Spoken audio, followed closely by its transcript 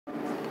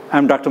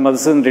I'm Dr.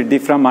 Madhusudhan Reddy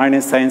from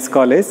RNA Science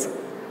College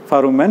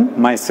for Women,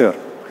 Mysore.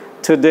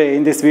 Today,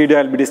 in this video,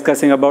 I'll be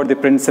discussing about the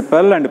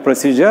principle and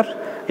procedure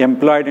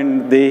employed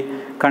in the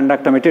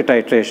conductometric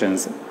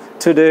titrations.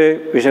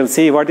 Today, we shall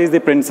see what is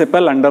the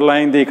principle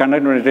underlying the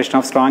conductometric titration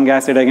of strong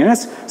acid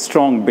against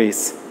strong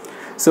base.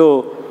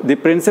 So, the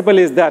principle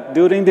is that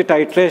during the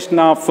titration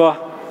of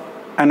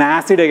an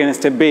acid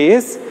against a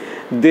base,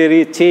 there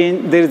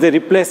is a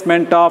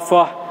replacement of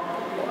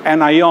an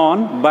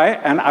ion by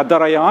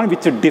another ion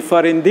which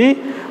differ in the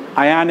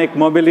ionic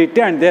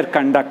mobility and their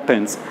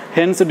conductance.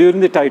 Hence,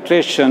 during the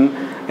titration,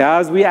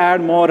 as we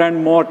add more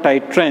and more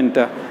titrant,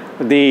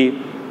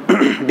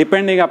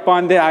 depending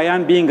upon the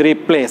ion being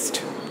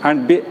replaced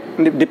and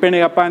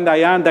depending upon the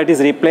ion that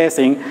is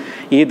replacing,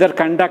 either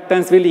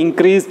conductance will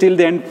increase till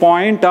the end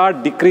point or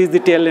decrease the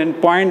till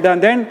end point,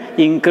 and then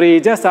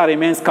increases or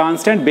remains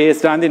constant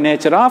based on the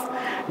nature of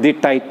the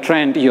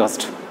titrant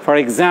used. For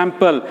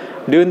example,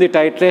 during the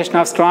titration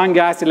of strong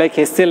acid like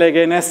HCl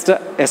against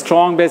a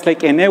strong base like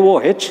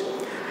NaOH,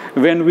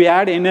 when we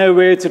add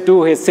NaOH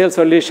to HCl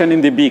solution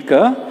in the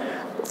beaker,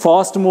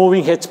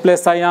 fast-moving H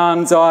plus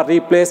ions are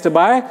replaced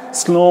by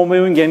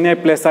slow-moving Na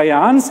plus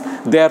ions.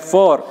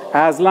 Therefore,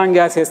 as long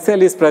as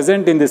HCl is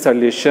present in the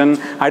solution,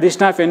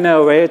 addition of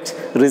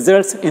NaOH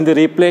results in the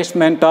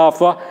replacement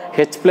of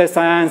H plus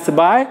ions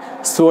by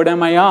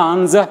sodium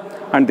ions,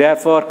 and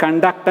therefore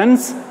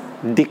conductance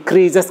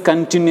decreases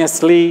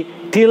continuously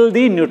till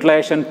the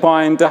neutralization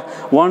point.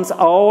 Once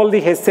all the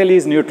HCl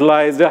is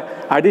neutralized,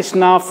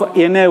 addition of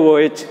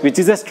NaOH, which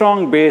is a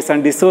strong base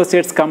and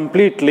dissociates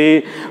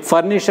completely,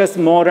 furnishes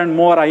more and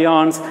more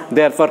ions.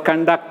 Therefore,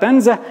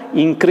 conductance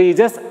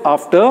increases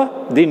after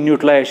the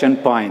neutralization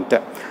point.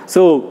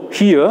 So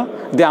here,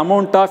 the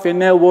amount of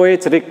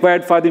NaOH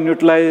required for the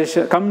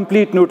neutralization,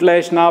 complete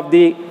neutralization of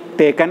the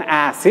taken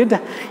acid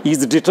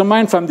is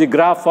determined from the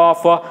graph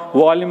of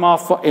volume of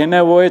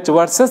NaOH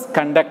versus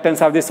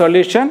conductance of the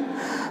solution.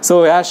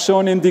 So as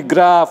shown in the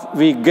graph,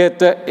 we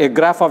get a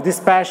graph of this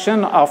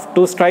fashion of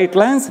two straight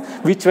lines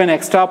which when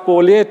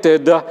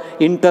extrapolated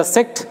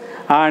intersect,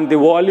 and the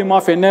volume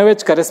of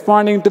NaOH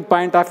corresponding to the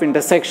point of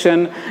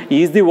intersection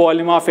is the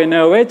volume of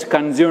NaOH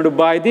consumed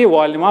by the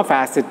volume of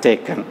acid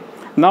taken.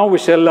 Now we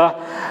shall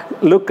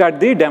look at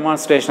the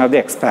demonstration of the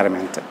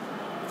experiment.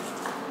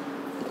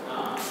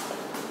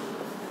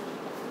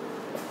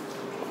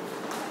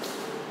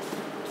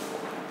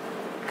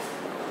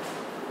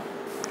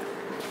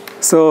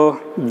 So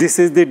this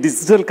is the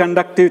digital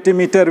conductivity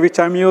meter which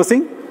I am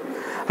using,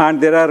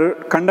 and there are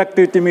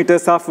conductivity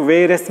meters of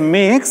various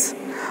makes,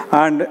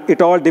 and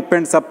it all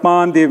depends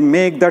upon the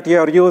make that you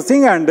are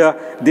using, and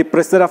the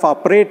pressure of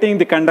operating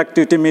the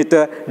conductivity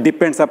meter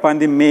depends upon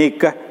the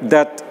make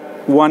that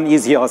one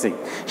is using.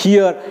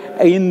 Here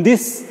in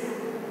this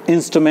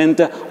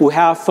instrument we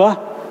have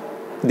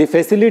the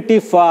facility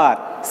for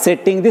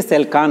setting the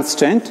cell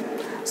constant.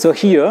 So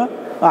here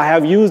I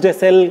have used a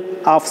cell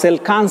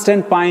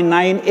constant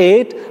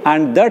 0.98,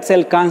 and that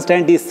cell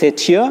constant is set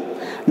here.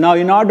 Now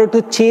in order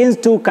to change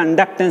to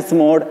conductance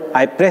mode,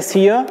 I press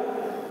here.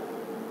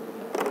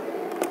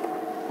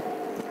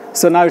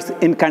 So now it's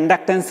in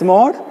conductance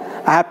mode.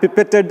 I have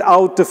pipetted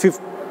out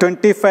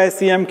 25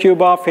 cm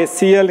cube of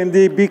HCl in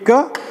the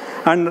beaker,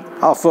 and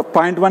of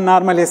 0.1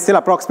 normal HCl,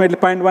 approximately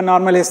 0.1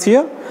 normal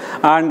HCl,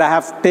 and I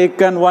have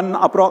taken one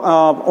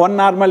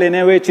normal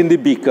NaOH in the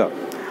beaker.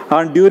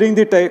 And during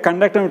the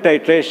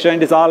conductometric titration,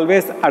 it is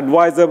always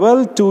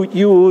advisable to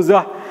use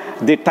the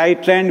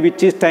titrant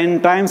which is 10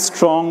 times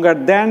stronger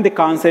than the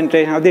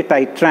concentration of the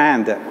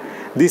titrant.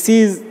 This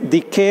is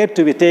the care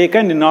to be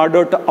taken in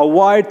order to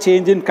avoid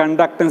change in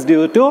conductance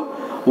due to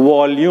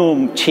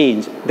volume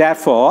change.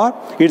 Therefore,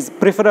 it is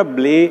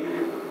preferably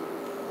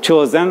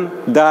chosen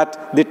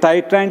that the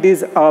titrant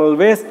is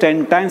always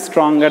 10 times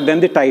stronger than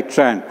the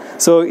titrant.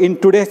 So in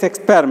today's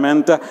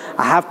experiment,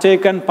 I have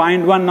taken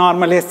 0.1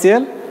 normal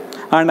HCl,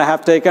 and I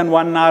have taken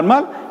one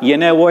normal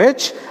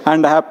NaOH,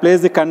 and I have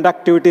placed the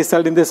conductivity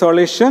cell in the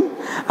solution,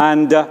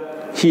 and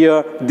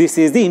here this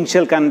is the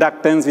initial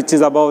conductance, which is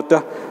about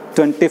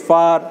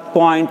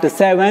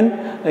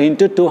 24.7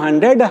 into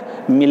 200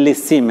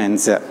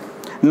 millisiemens.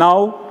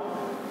 Now,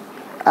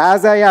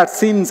 as I had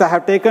since I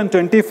have taken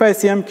 25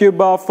 cm cube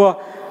of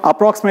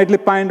approximately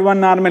 0.1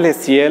 normal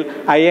HCl,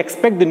 I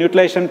expect the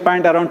neutralization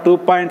point around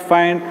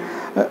 2.5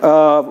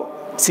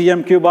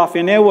 cm cube of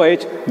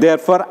NaOH.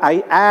 Therefore,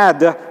 I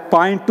add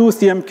 0.2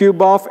 cm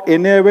cube of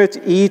NaOH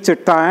each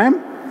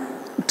time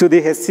to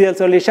the HCl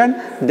solution.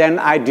 Then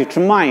I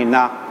determine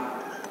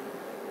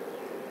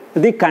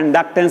the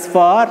conductance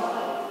for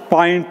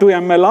 0.2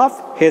 ml of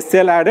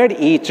HCl added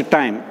each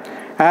time.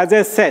 As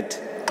I said,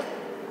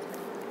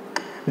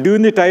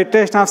 during the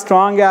titration of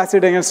strong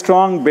acid against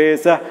strong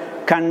base,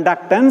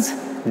 conductance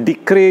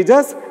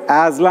decreases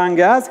as long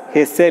as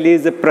HCl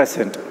is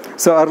present.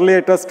 So earlier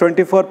it was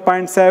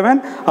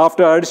 24.7.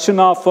 After addition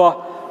of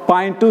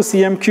 0.2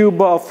 cm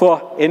cube of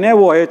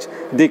NaOH,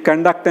 the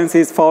conductance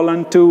is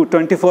fallen to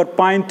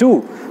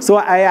 24.2. So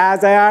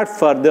as I add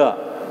further,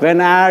 when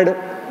I add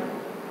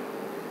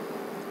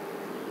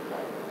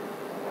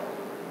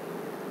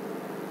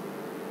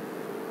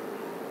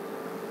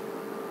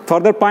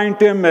further 0.2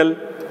 ml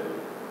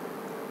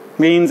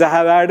means I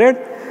have added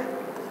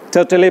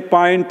totally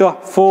 0.4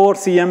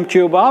 cm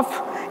cube of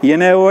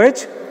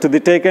NaOH to the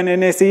taken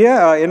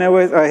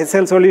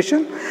HCl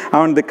solution,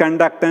 and the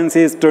conductance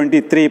is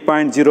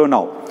 23.0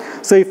 now.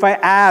 So if I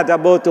add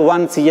about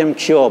 1 cm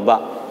cube,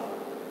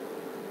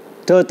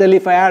 totally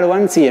if I add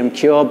 1 cm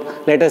cube,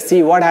 let us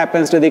see what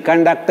happens to the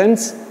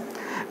conductance.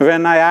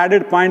 When I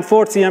added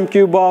 0.4 cm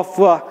cube of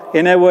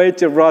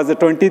NaOH, it was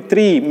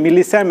 23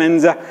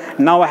 millisiemens.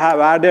 Now I have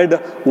added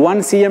 1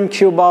 cm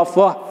cube of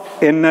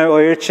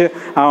NaOH.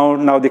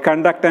 Now the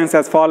conductance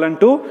has fallen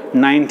to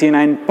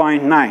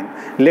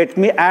 99.9. Let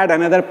me add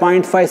another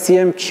 0.5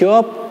 cm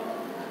cube.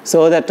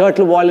 So the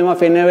total volume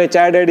of NaOH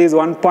added is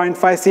 1.5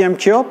 cm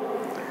cube.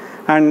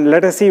 And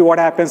let us see what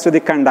happens to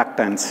the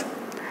conductance.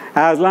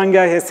 As long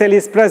as HCl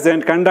is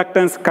present,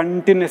 conductance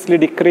continuously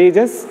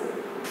decreases.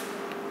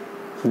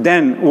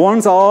 Then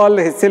once all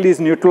HCl is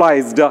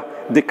neutralized,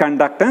 the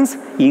conductance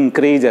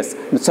increases.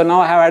 So now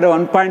I have added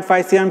 1.5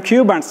 cm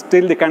cube, and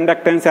still the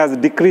conductance has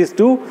decreased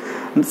to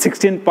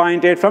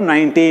 16.8 from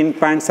 19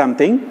 point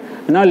something.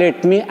 Now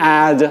let me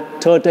add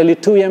totally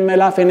 2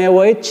 ml of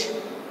NaOH.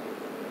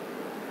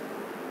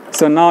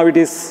 So now it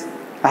is,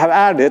 I have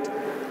added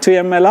 2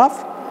 ml of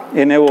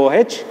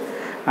NaOH,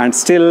 and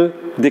still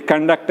the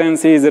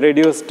conductance is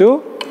reduced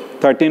to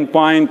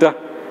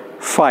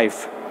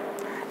 13.5.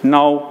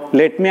 Now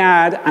let me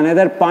add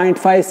another 0.5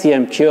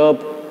 cm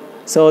cube.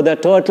 So the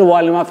total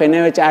volume of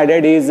NaOH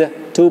added is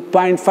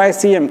 2.5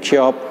 cm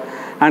cube.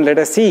 And let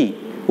us see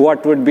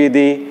what would be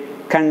the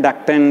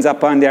conductance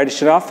upon the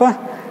addition of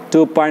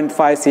 2.5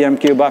 cm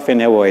cube of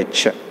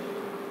NaOH.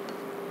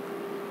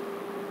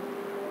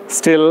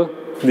 Still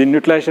the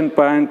neutralization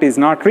point is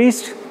not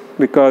reached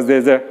because there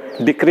is a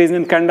decrease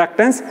in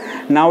conductance.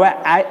 Now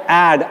I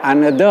add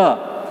another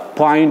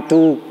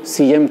 0.2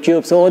 cm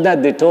cube so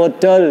that the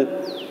total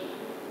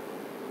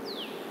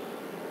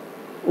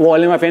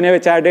volume of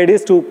NaOH added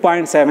is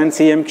 2.7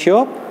 cm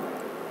cube.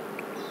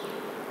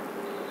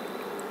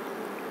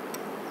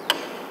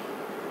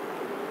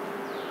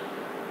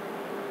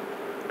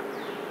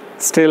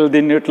 Still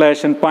the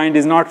neutralization point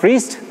is not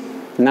reached.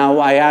 Now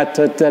I add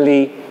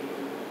totally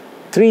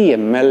 3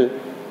 ml,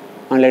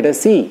 and let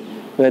us see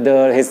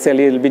whether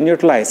HCl will be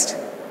neutralized.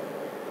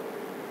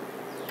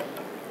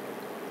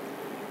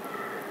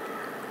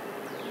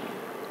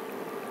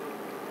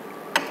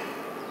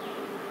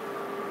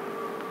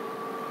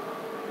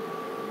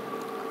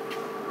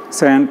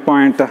 So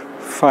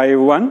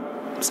 7.51,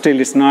 still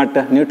it's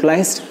not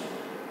neutralized.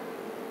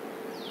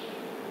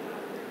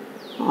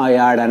 I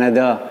add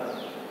another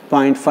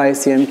 0.5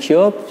 cm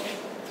cube.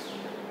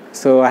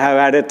 So I have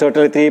added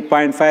totally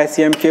 3.5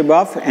 cm cube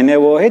of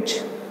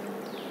NaOH.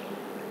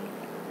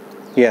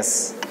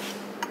 Yes.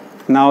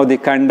 Now the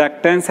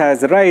conductance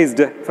has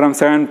risen from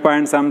 7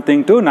 point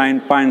something to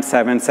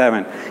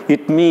 9.77.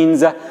 It means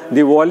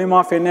the volume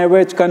of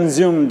NaOH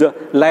consumed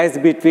lies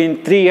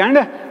between 3 and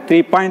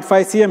 3.5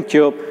 cm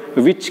cube,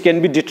 which can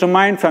be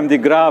determined from the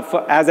graph,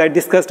 as I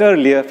discussed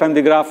earlier, from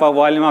the graph of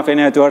volume of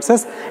NaOH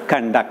versus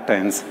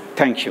conductance.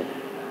 Thank you.